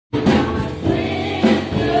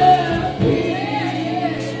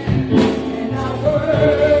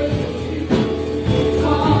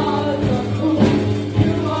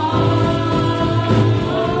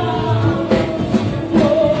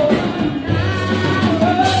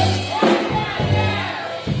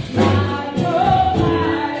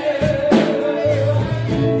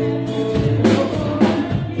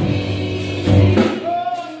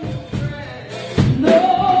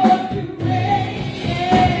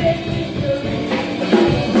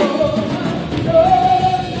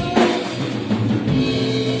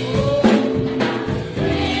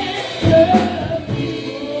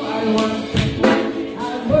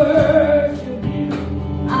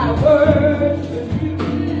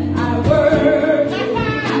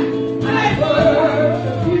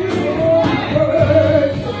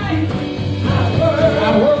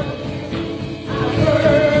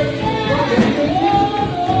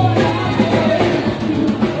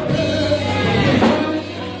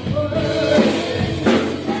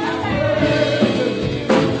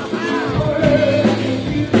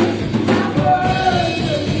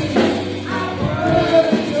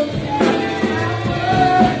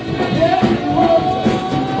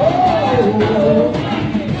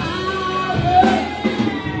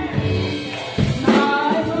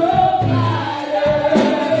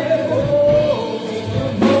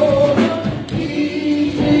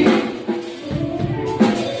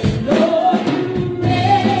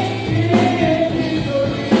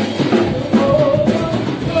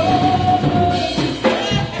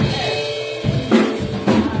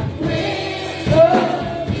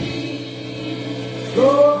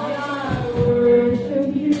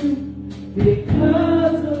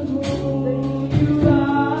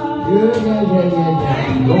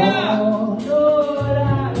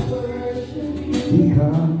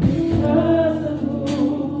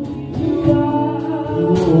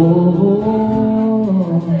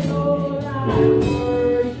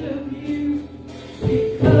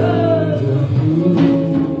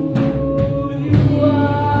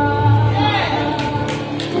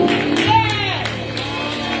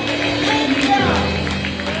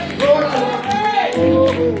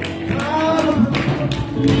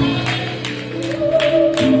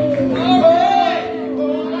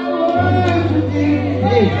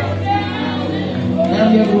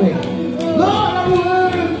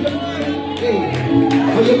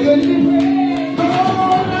For your goodness. Oh,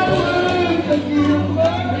 I worship you.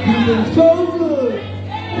 You've been so good.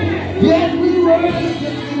 Yes, we worship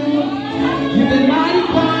you. You've been mighty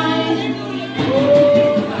kind.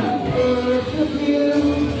 Oh, I worship you.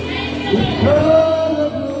 Because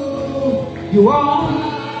of who you are.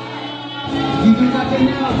 You do nothing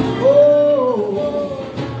else. Oh,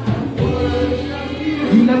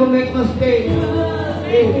 you never make mistakes.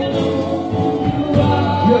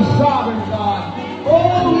 You're sovereign, God. Oh,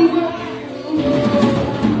 we will.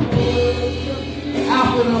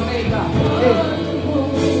 Alpha and Omega.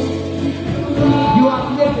 You are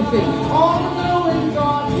omnipotent. All-knowing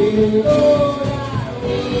God.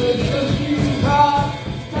 God.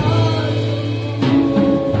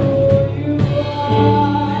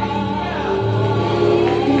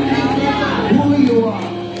 Who you are.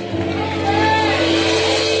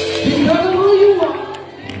 Because of who you are,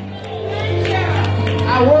 I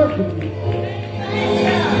worship you.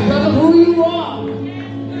 Because of who you are,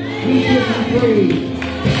 we give you praise.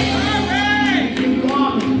 We give you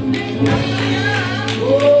honor. Oh.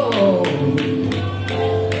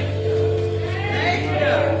 Thank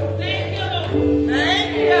you. Thank you.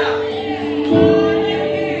 Thank you.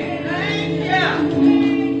 Thank you.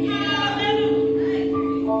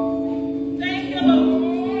 Thank you, Lord.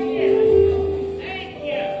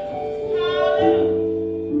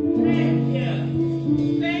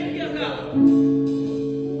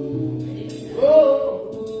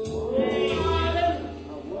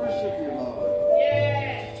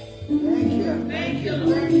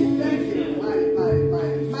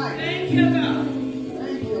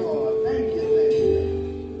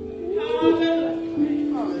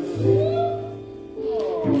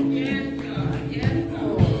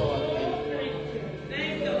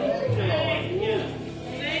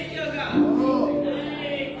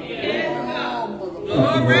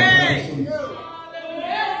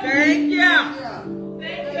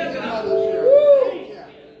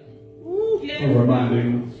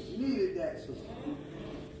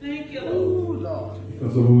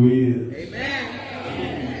 Because of who he is. Amen.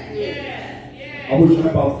 I wish I had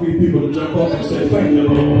about 3 people to jump up and say, thank you,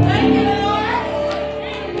 Lord. Thank you, Lord.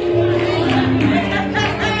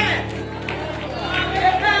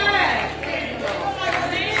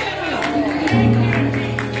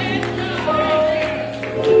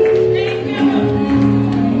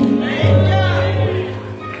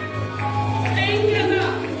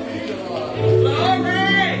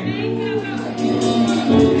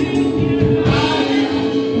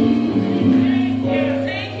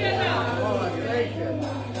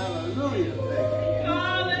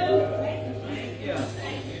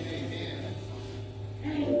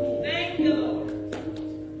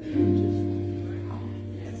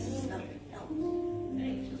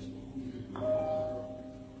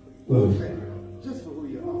 Just for who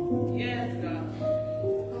you are. Yes, God.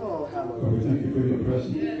 Oh, hallelujah. Lord, we thank you for your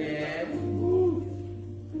presence. Yes.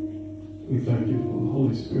 We thank you for the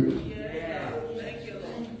Holy Spirit. Yes. Thank you,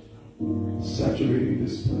 Lord. Saturating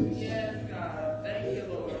this place. Yes, God. Thank you,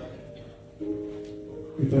 Lord.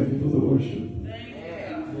 We thank you for the worship. Thank you,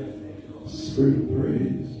 God. Spirit of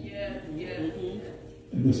praise. Yes, yes.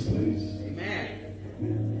 In this place.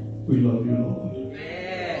 Amen. We love you, Lord.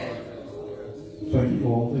 Yes. Thank you for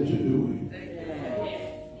all that you're doing.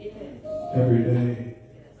 Every day.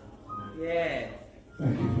 Yes.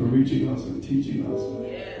 Thank you for reaching us and teaching us.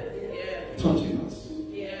 Yes. Yes. Touching us.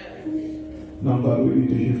 Yes. Now, God, we need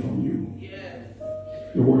to hear from you. Yes.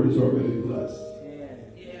 Your word is already blessed. Yes.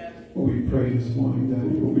 Yes. But we pray this morning that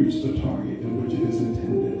it will reach the target in which it is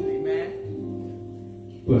intended. Amen.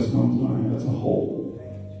 Bless Mount Zion as a whole.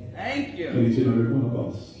 Thank you. Each and every one of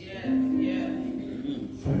us. Yes. Yes.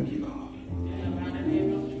 Thank you, God. In the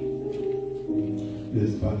name of Jesus. It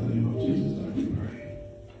is by the name of Jesus that we pray.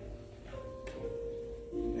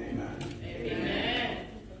 Amen. Amen.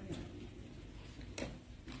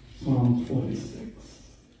 Psalm 46.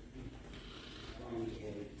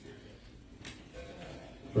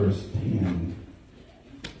 Verse 10.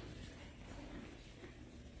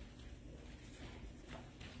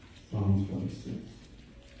 Psalm 46.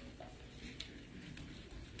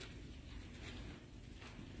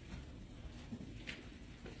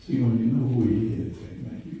 See, when you know who he is,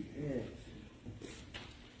 amen. Yes.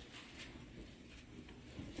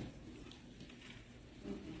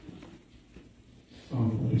 Psalm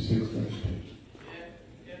 46, verse 10.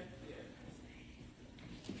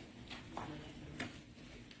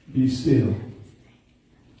 Be still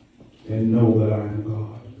and know that I am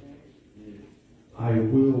God. I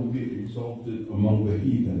will be exalted among the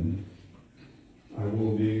heathen. I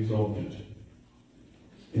will be exalted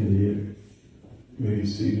in the earth. You may be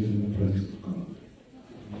seated in the presence of God.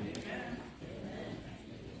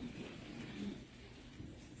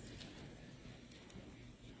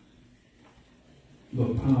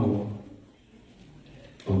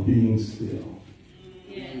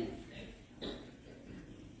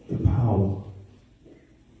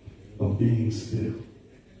 being still.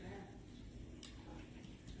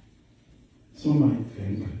 Some might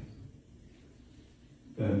think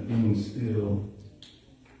that being still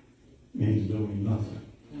means doing nothing.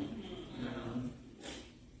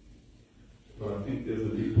 But I think there's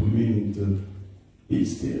a deeper meaning to be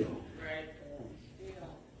still.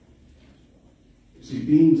 You see,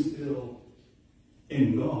 being still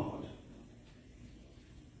in God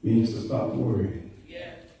means to stop worrying.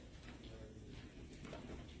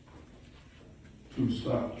 To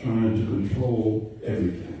stop trying to control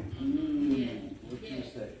everything. What you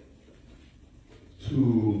say?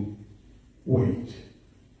 To wait.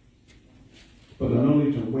 But not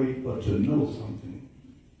only to wait, but to know something.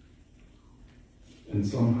 And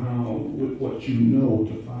somehow, with what you know,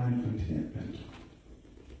 to find contentment.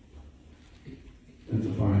 And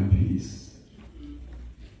to find peace.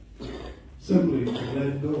 Simply to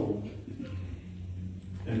let go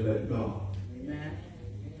and let God. Amen.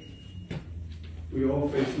 We all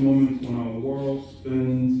face moments when our world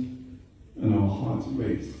spins and our hearts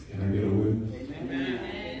race. Can I get a witness?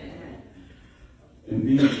 Amen. And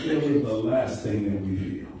being still is the last thing that we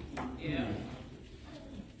feel. Yeah.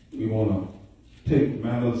 We want to take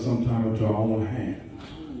matters sometime into our own hands.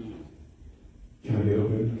 Can I get a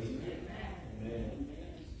witness?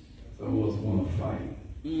 Some of us want to fight.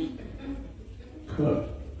 Cut.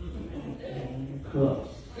 Cuss.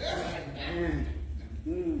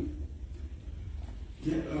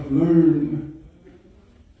 Yet I've learned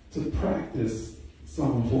to practice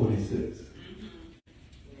Psalm 46,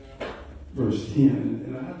 verse 10.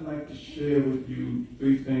 And I'd like to share with you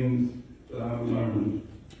 3 things that I've learned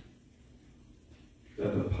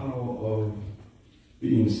that the power of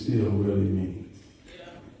being still really means.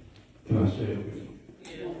 Can I share it with you?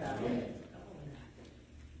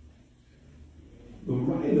 The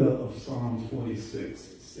writer of Psalm 46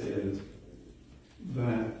 says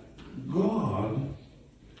that God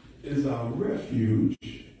is our refuge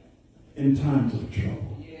in times of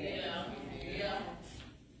trouble.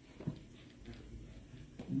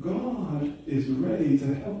 God is ready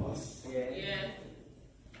to help us.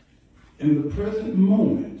 In the present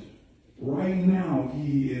moment, right now,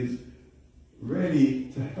 He is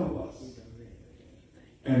ready to help us.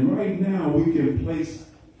 And right now, we can place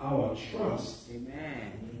our trust in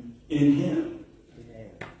Him.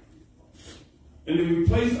 And if we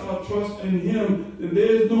place our trust in Him, then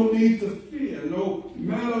there's no need to fear. No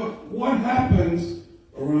matter what happens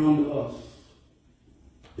around us,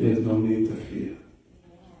 there's no need to fear.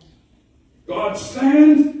 God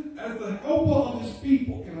stands as the helper of His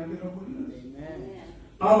people. Can I get a witness? Amen.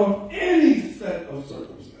 Out of any set of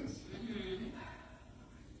circumstances.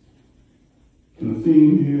 And the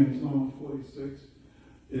theme here in Psalm 46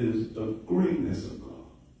 is the greatness of God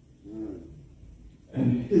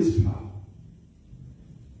and His power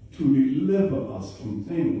to deliver us from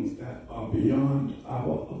things that are beyond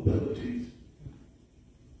our abilities.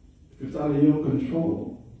 If it's out of your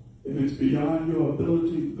control, if it's beyond your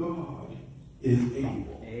ability, God is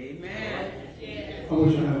able. Amen. I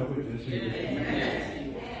wish I had a witness here.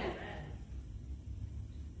 Amen.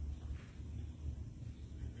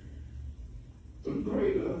 The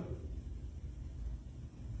greater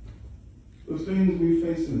the things we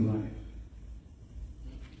face in life,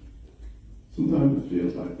 sometimes it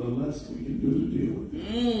feels like the less we can do to deal with it.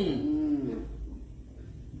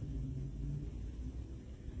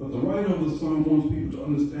 But the writer of the psalm wants people to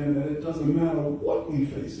understand that it doesn't matter what we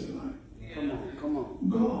face in life. Come on.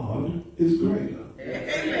 God is greater.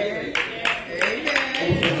 Amen.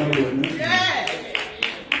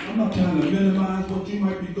 I'm not trying to minimize what you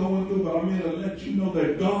might be going through, but I'm here to let you know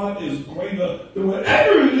that God is greater than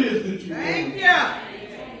whatever it is that you're going through.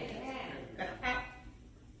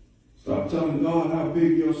 Stop telling God how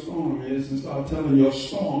big your storm is and start telling your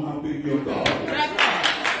storm how big your God is. That's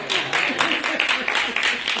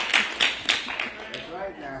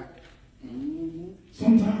right now.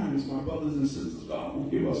 Sometimes, my brothers and sisters, God will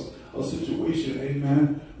give us a situation,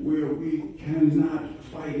 amen, where we cannot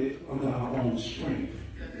fight it under our own strength.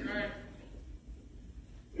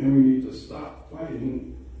 And we need to stop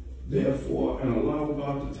fighting, therefore, and allow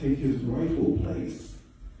God to take His rightful place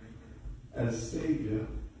as Savior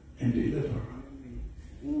and Deliverer.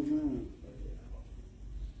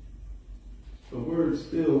 The word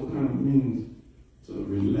still kind of means to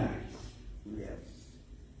relax. Yes.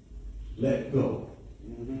 Let go.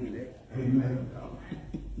 Amen.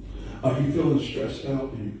 Are you feeling stressed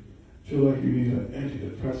out? Do you feel like you need an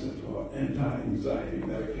antidepressant or anti-anxiety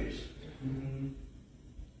medication?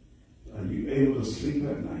 Are you able to sleep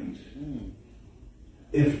at night?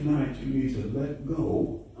 If not, you need to let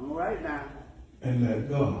go. All right now. And let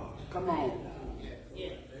God. Come on.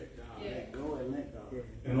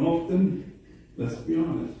 And often, let's be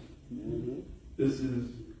honest, this is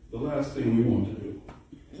the last thing we want to do.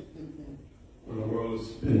 When the world is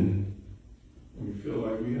spinning, and we feel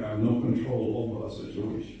like we have no control over our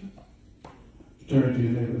situation. Turn to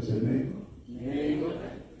your neighbor and say, neighbor,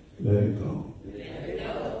 let it go.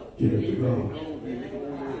 Give it to God.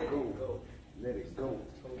 Let it go.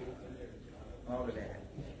 All of that.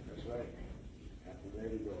 That's right. Let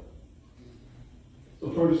it go. So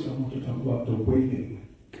first I want to talk about the waiting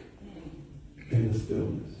in the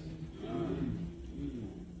stillness.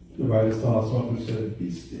 The writer starts off and says,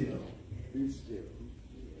 be still. Be still.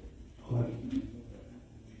 Like the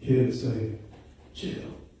kids say,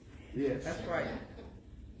 chill. Yes. That's right.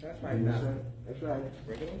 That's right. That's right.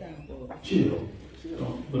 Break it down for us. Chill.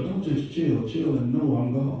 But don't just chill. Chill and know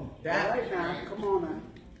I'm God. That's right now. Come on now.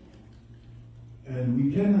 And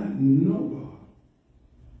we cannot know God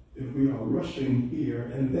if we are rushing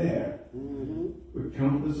here and there with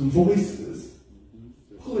countless voices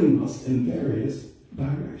pulling us in various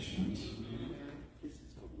directions.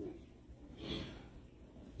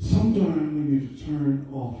 Sometimes we need to turn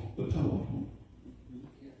off the telephone.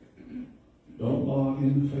 Don't log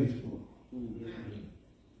into Facebook.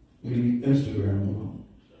 We need Instagram alone.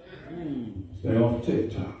 Stay off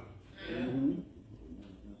TikTok.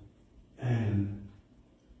 And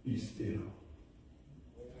be still.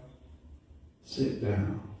 Sit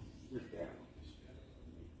down.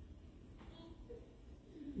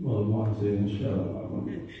 Mother Martha said, shut up.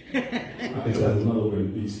 I guess that's another way to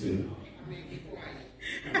be still.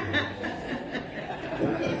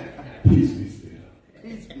 Peace be still.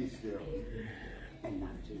 Peace be still. And not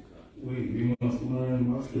too God. We must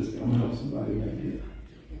learn, watch this, I'm going to help somebody right here.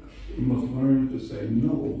 We must learn to say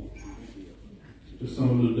no to some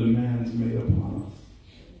of the demands made upon us.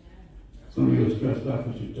 Some of you are stressed out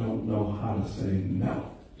because you don't know how to say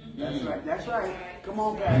no. That's right. That's right. Come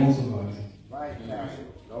on, Come Pastor. on, somebody. Right, Pastor.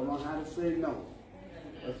 Don't know how to say no.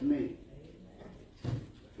 That's me.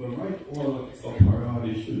 The right order of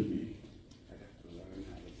priority should be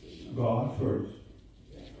God first,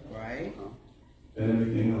 right. and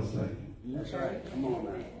everything else second. That's right. Come on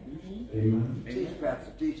now. Amen. Teach,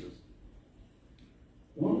 Pastor. Teach us.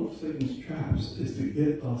 One of Satan's traps is to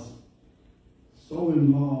get us so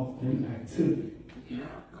involved in activity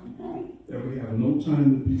Come on. that we have no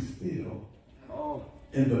time to be still Oh.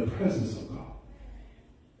 in the presence of God.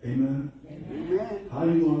 Amen. Amen. How are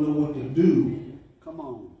you going to know what to do Come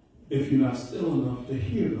on. if you're not still enough to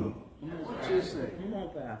hear God? What you say? Come on,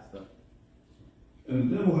 Pastor.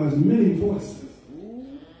 And the devil has many voices.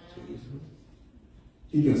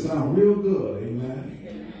 He can sound real good,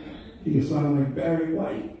 amen. He can sound like Barry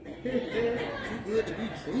White. Good to be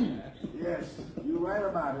seen. Yes. You're right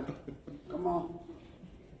about it. Come on.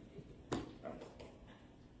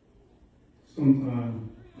 Sometimes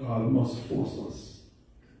God must force us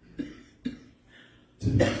to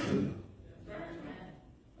be still.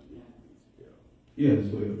 He has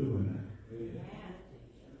his way of doing that.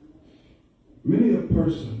 Many a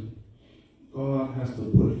person, God has to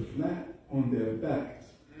put flat on their backs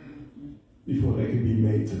before they can be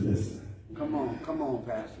made to listen. Come on,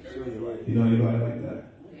 Pastor. Sure you're right. You know anybody like that?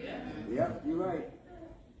 Yep, you're right.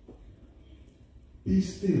 Be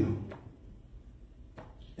still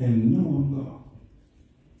and know I'm God.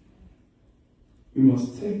 We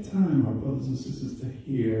must take time, our brothers and sisters, to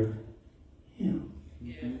hear Him.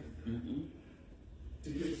 To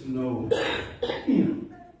get to know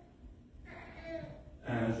Him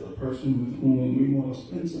as a person with whom we want to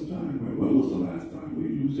spend some time with. When was the last time we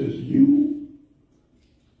used just you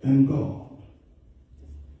and God?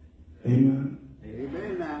 Amen.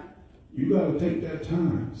 Amen now. You got to take that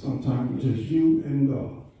time sometime with just you and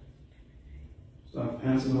God. Stop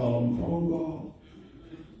answering all them phone calls.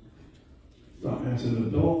 Stop answering the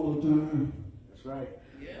door all the time. That's right.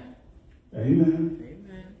 Yeah. Amen.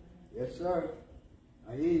 Amen. Yes, sir.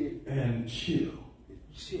 I hear you. And chill.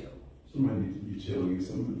 Chill. Somebody needs to be chilling.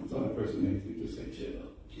 Some other person needs to just say chill.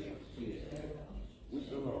 Chill. With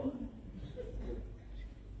the Lord.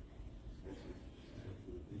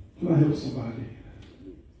 Can I help somebody?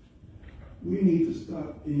 We need to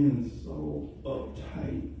stop being so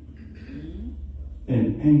uptight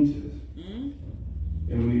and anxious.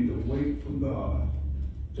 And we need to wait for God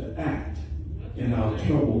to act in our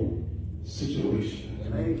troubled situation.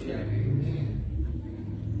 Thank you.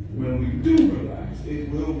 When we do relax, it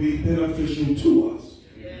will be beneficial to us.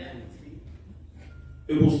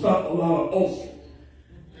 It will stop a lot of ulcers,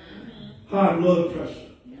 high blood pressure.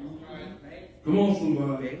 Come on,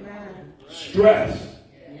 somebody. Stress.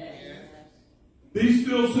 Be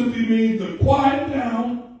still simply means to quiet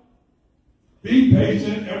down, be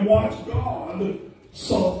patient, and watch God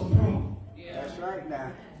solve the problem. Yeah. That's right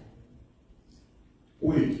now.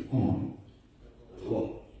 Wait on the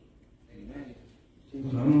Lord. Amen.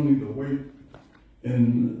 Not only the wait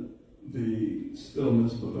in the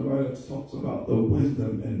stillness, but the writer talks about the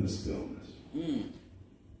wisdom in the stillness. Mm.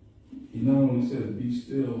 He not only says, be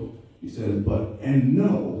still, he says, but, and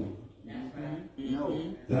know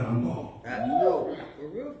No. that I'm God. No. For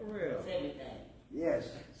real, for real. Yes.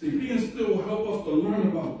 See, being still will help us to learn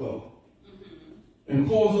about God and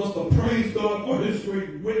cause us to praise God for his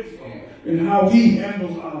great wisdom and how he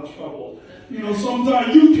handles our trouble. You know,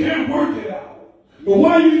 sometimes you can't work it out. But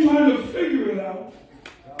while you're trying to figure it out,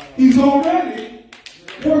 he's already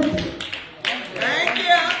working it. Thank you.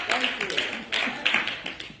 Thank you.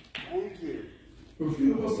 Thank you. A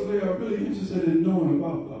few of us today are really interested in knowing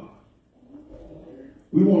about God.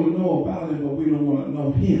 We want to know about him, but we don't want to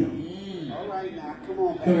know him. All right now. Come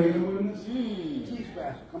on, Can I Pastor. get a witness? Teach,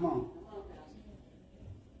 Pastor. Come on.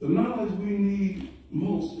 The knowledge we need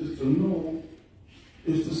most is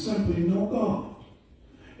to simply know God.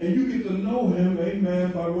 And you get to know him,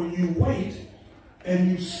 amen, by when you wait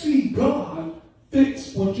and you see God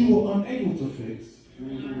fix what you were unable to fix.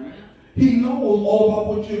 He knows all about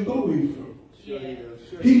what you're going through. Sure he does.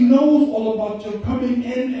 Sure He knows all about your coming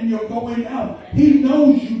in and your going out. He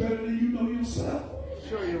knows you better than you know yourself.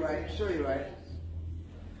 Sure you're right. Sure you're right.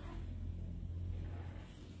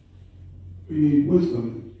 We need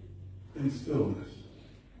wisdom and stillness.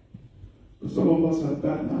 But some of us have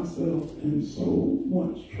gotten ourselves in so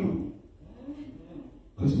much trouble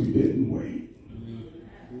because we didn't wait.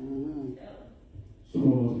 Some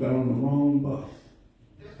of us got on the wrong bus.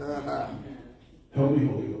 Help me,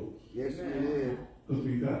 Holy Ghost. Yes, we did. Because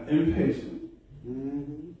we got impatient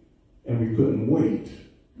and we couldn't wait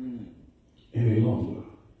any longer.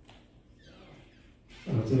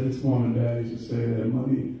 I tell this mom and dad used to say that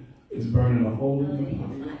money is burning a hole in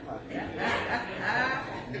your pocket.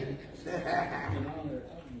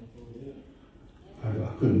 I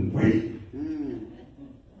couldn't wait.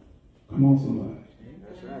 Come on, somebody.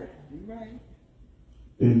 That's right. You're right.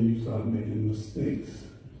 Then you start making mistakes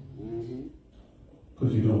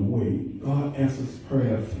because you don't wait. God answers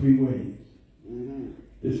prayer 3 ways.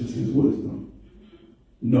 This is his wisdom.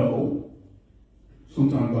 No.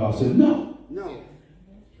 Sometimes God says no. No.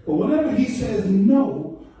 But whenever he says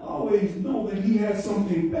no, always know that he has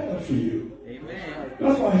something better for you. Amen.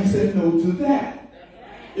 That's why he said no to that.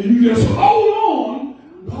 If you just hold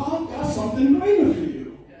on, God got something greater for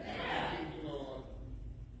you.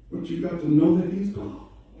 But you got to know that he's God.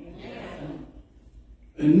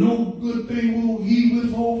 And no good thing will he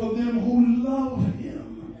withhold for them who love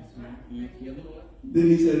him. Then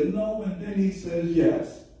he said no, and then he says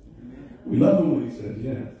yes. We love him when he says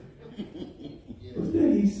yes. But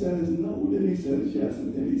then he says no, then he says yes,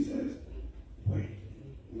 and then he says, wait.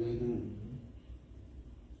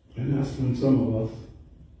 And that's when some of us,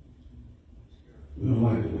 we don't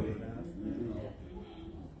like to wait.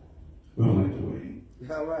 We don't like to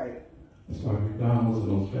wait. All right. That's why McDonald's and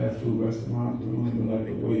those fast food restaurants, we don't even like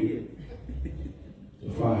to wait to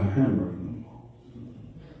fry a hamburger no more.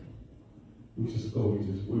 We just go,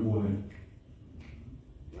 we want it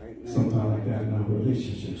Right now. sometimes like that in our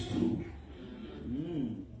relationships too.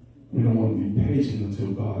 We don't want to be patient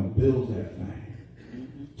until God builds that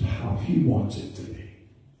thing to how he wants it to be.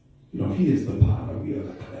 You know, he is the potter, we are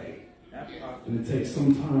the clay. And it takes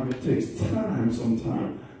time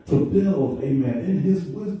sometimes to build, amen, in his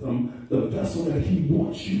wisdom, the vessel that he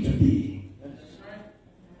wants you to be.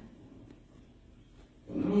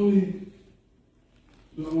 But not only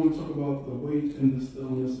do I want to talk about the weight in the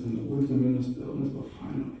stillness and the wisdom in the stillness, but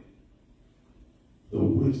finally, the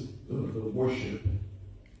worship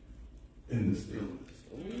in the stillness.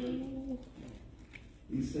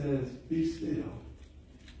 He says, be still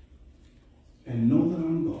and know that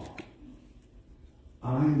I'm God.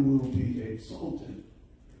 I will be exalted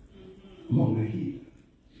among the heathen.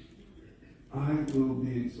 I will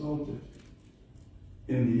be exalted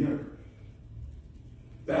in the earth.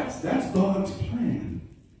 That's God's plan.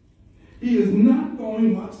 He is not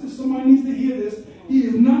going, watch this, somebody needs to hear this. He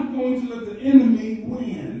is not going to let the enemy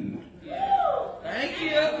win. Thank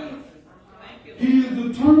you. He is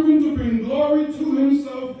determined to bring glory to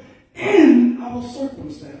himself in our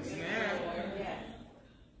circumstances.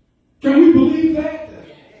 Can we believe that?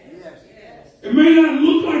 Yes. It may not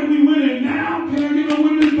look like we win it now. Can I get a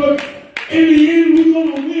witness? But in the end, we're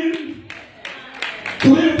going to win.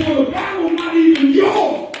 So therefore, the battle not even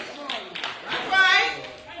yours. That's right.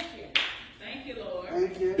 Thank you, Lord.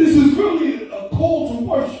 Thank you. This is really a call to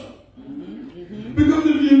worship. Because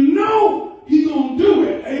if you know he's going to do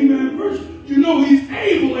it, amen, first, you know he's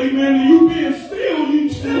able, amen, and you being still,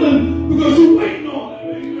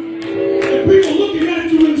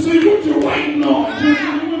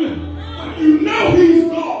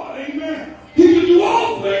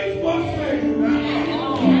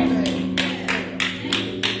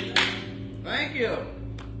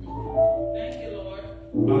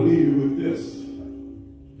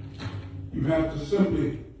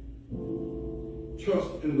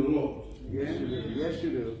 Lord. Yes, you do. Yes, you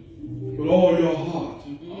do. With all your heart.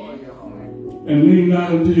 All your heart. And lean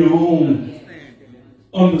not into your own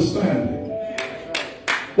understanding.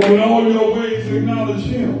 But in all your ways acknowledge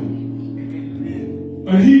him.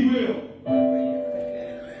 And he will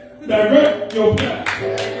direct your path.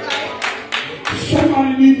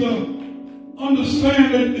 Somebody needs to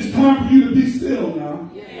understand that it's time for you to be still now.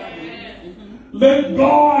 Let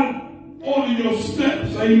God order your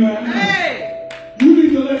steps. Amen. You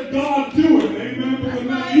need to let God do it. Amen. Because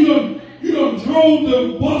now you done drove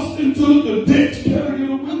the bus into the ditch. Can I get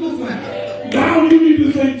a witness? Now you need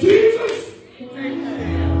to say, Jesus,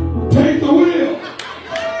 take the wheel.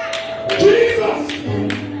 Jesus,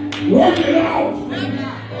 work it out.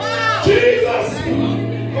 Jesus,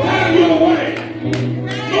 have your way.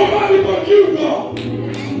 Nobody but you, God.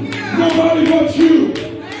 Nobody but you.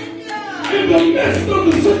 In the midst of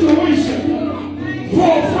the situation,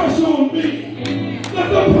 fall fresh on me. Let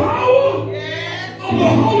the power of the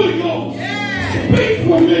Holy Ghost speak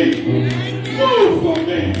for me, move for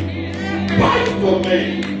me, fight for me,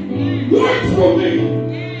 work for me.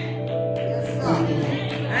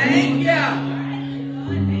 Thank you.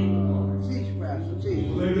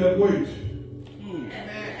 Lay that weight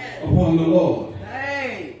upon the Lord.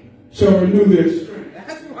 Shall renew their strength.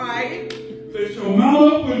 That's right. They shall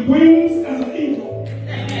mount up with wings as an eagle.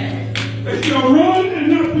 They shall run and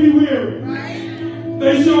not be weary.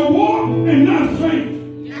 They shall walk and not faint.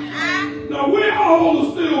 Now where are all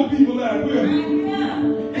the still people at?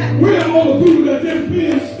 Where are all the people that just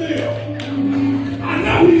being still? I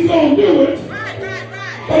know he's going to do it.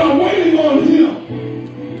 But I'm waiting on him.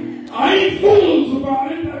 I ain't fools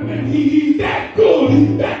about it. I mean, he's that good.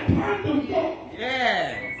 He's that kind of God.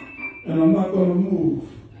 Yes. And I'm not going to move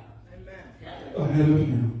ahead of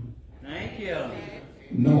him. Thank you.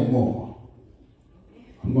 No more.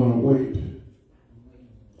 I'm going to wait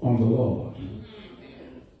on the Lord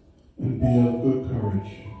and be of good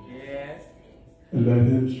courage. Yes. And let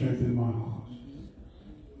him strengthen my heart.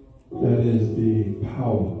 That is the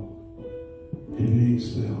power in being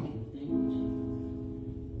still.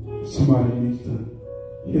 Somebody needs to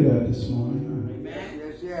hear that this morning. Amen.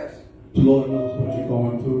 Yes, yes. The Lord knows what you're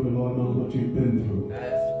going through. The Lord knows what you've been through.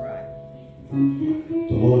 That's right.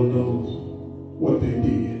 The Lord knows what they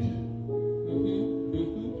did.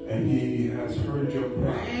 And he has heard your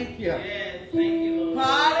cry. Thank you. Yes, thank you, Lord.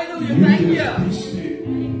 Hallelujah. You Thank just you. be still.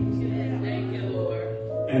 Thank you, Lord.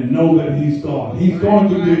 And know that he's God. He's going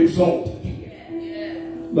to be exalted.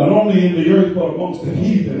 Not only in the earth, but amongst the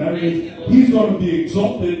heathen. That means he's going to be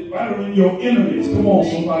exalted right in your enemies. Come on,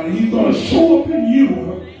 somebody. He's going to show up in you.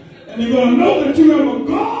 And they're going to know that you have a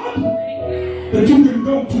God that you can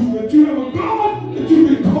go to. That you have a God that you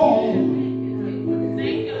can call. Thank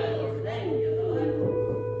you, Lord. Thank you, Lord.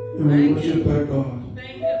 And we worship that God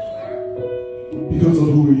Thank you, Lord. because of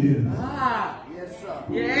who he is. Ah. Yes, sir.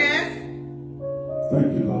 Yes. Thank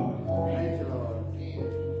you, God. Thank you, Lord.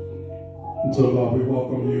 And so, God, we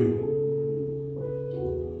welcome you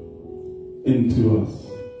into us.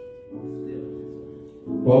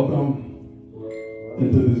 Welcome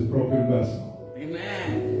into this broken vessel. Amen.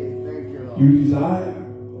 Thank you, Lord. You desire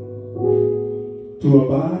to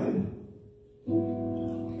abide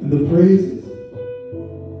in the praises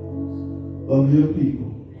of your people.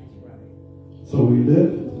 So we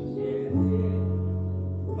lift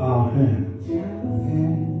our hands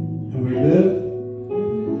and we lift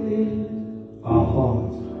our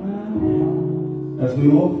hearts as we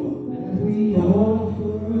offer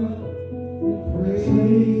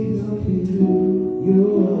praise unto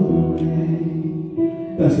your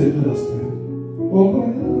name. That's it, let us stand.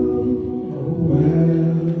 Welcome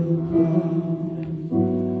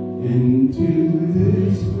into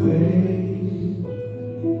this place.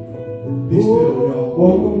 Be still, y'all.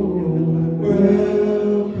 Welcome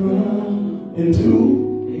into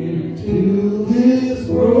this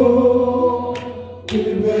broken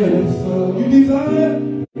vessel. You desire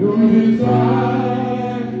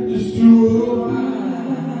is to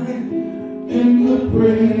abide in the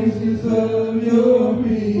praises of your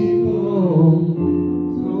people.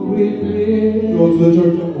 So we live. Go to the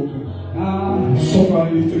church of open.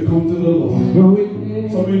 Somebody needs to come to the Lord.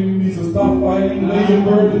 Somebody needs to stop fighting, lay your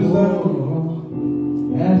burdens down,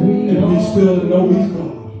 and be still and know he's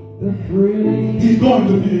God. He's going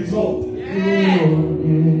to be exalted. Thank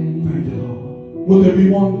you, Lord. Will there be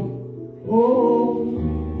one?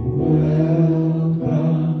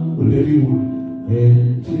 Will there be one?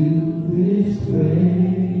 Into this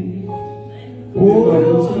place.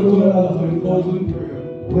 Let's come to the altar and close in prayer.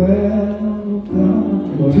 Welcome.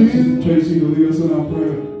 Tracy will lead us in our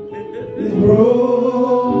prayer. this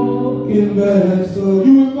broken vessel.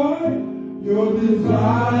 You invite your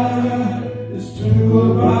desire is to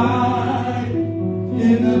abide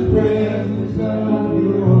in the presence of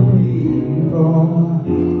your people.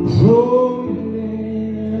 So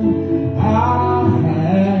our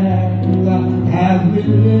hands as we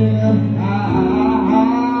lift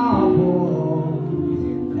our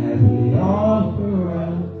voice, as we offer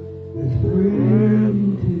up this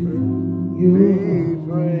praise to you.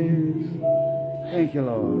 Thank you,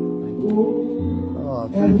 Lord. Oh,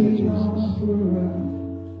 Thank you, Jesus.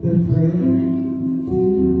 the praise to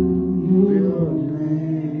your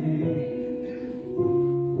name.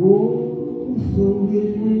 Oh, so we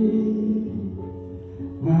lift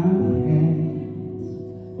our hands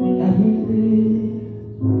as we lift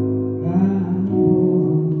our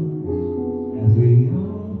voice, as we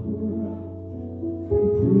offer up the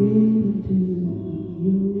praise to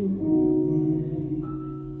your name.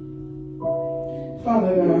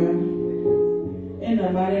 Father God, in the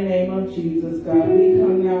mighty name of Jesus, God, we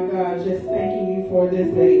come now, God, just thanking you for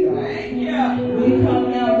this day, God. Thank you. We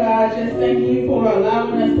come now, God, just thanking you for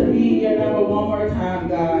allowing us to be your number one more time,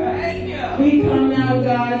 God. Thank you. We come now,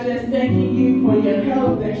 God, just thanking you for your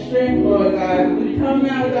health and strength, Lord God. We come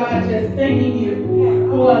now, God, just thanking you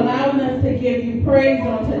for allowing us to give you praise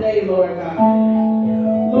on today, Lord God.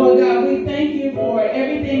 Lord God, we thank you for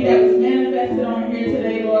everything that was manifested on here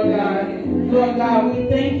today, Lord God. Lord God, we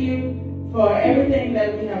thank you for everything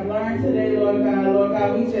that we have learned today, Lord God. Lord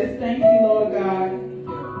God, we just thank you, Lord God,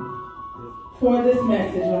 for this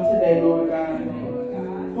message on today, Lord God.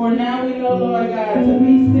 For now we know, Lord God, to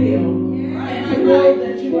be still and to know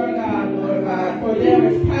that you are God, Lord God. For there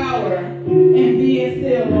is power in being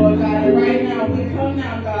still, Lord God. And right now, we come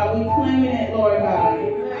now, God, we claiming it, Lord God.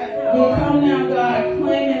 We come now, God,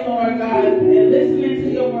 claiming, Lord God, and listening to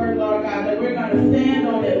your word, Lord God, that we're going to stand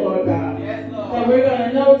on it, Lord God. That we're going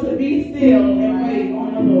to know to be still and wait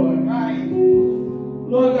on the Lord.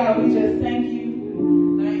 Lord God, we just thank you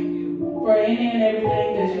for any and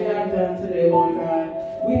everything that you have done today, Lord God.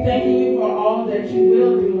 We thank you for all that you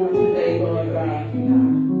will do on today, Lord God.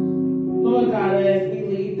 Lord God, as we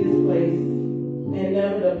leave this place and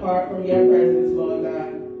never depart from your presence, Lord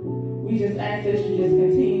God, we just ask that you just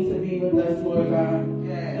continue to be with us, Lord God.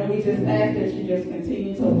 And we just ask that you just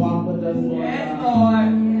continue to walk with us, Lord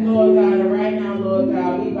God. Lord God, and right now, Lord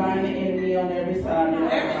God, we bind the enemy on every side,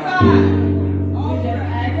 Lord God. We just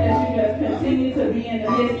ask that you just continue to be in the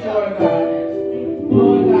midst, Lord God.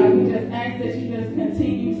 Lord God, we just ask that you just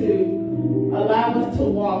continue to allow us to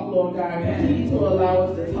walk, Lord God. Continue to allow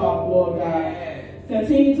us to talk, Lord God.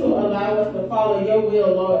 Continue to allow us to follow your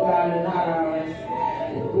will, Lord God, and not ours.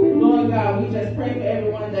 Lord God, we just pray for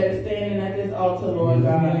everyone that is standing at this altar, Lord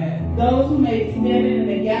God. Those who may be standing in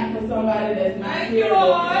the gap for somebody that's not here, Lord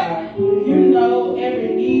God. You know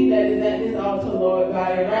every need that is at this altar, Lord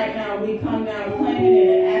God. And right now, we come down claiming it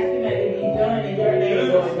and asking that it be done in your name,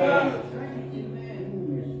 Lord God.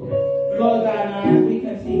 Lord God, now as we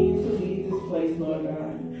continue to leave this place, Lord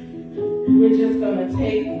God, we're just going to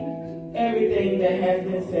take everything that has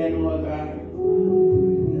been said, Lord God.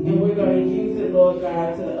 And we're going to use it, Lord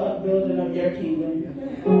God, to the upbuilding of your kingdom.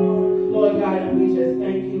 Lord God, and we just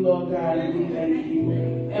thank you, Lord God, and we thank you.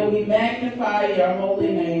 And we magnify your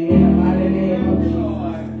holy name in the mighty name of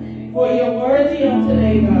Jesus. For you're worthy on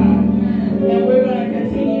today, God. And we're going to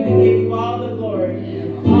continue to give you all the glory,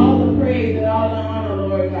 all the praise, and all the honor,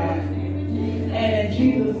 Lord God. And in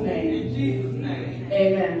Jesus' name,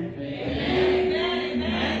 amen.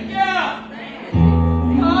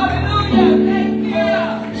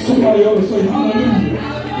 Somebody ought to say hallelujah.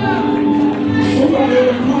 Somebody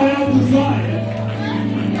ought to cry out to Zion.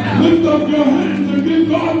 Lift up your hands and give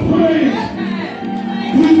God praise.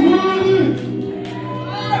 He's worthy.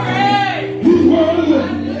 He's worthy.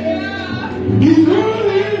 He's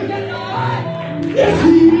worthy. Yes,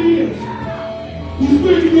 he is. He's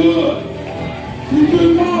been good. He's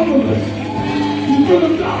been marvelous. He's been a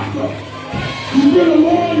doctor. He's been a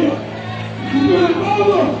lawyer. He's been a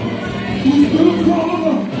mother. He's been a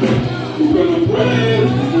father. He's been a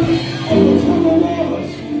praise of the troubled waters.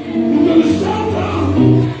 He's been a shelter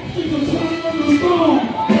in the time of the storm.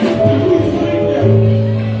 And we thank you.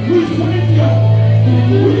 We thank you.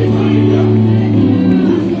 We thank you.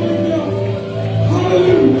 We thank you.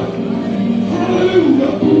 Hallelujah.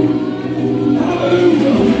 Hallelujah.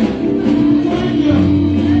 Hallelujah. Thank you.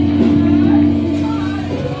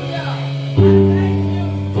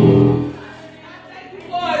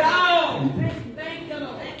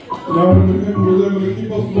 Lord, the people was able to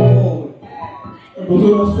keep us from falling and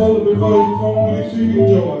present us falling before you from with exceeding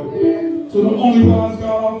joy. So the only wise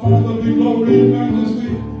God, our Father, be glory and majesty,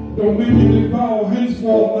 dominion and power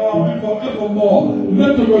henceforth, now, and forevermore.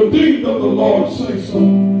 Let the redeemed of the Lord say so.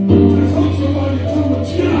 Just help somebody tell them,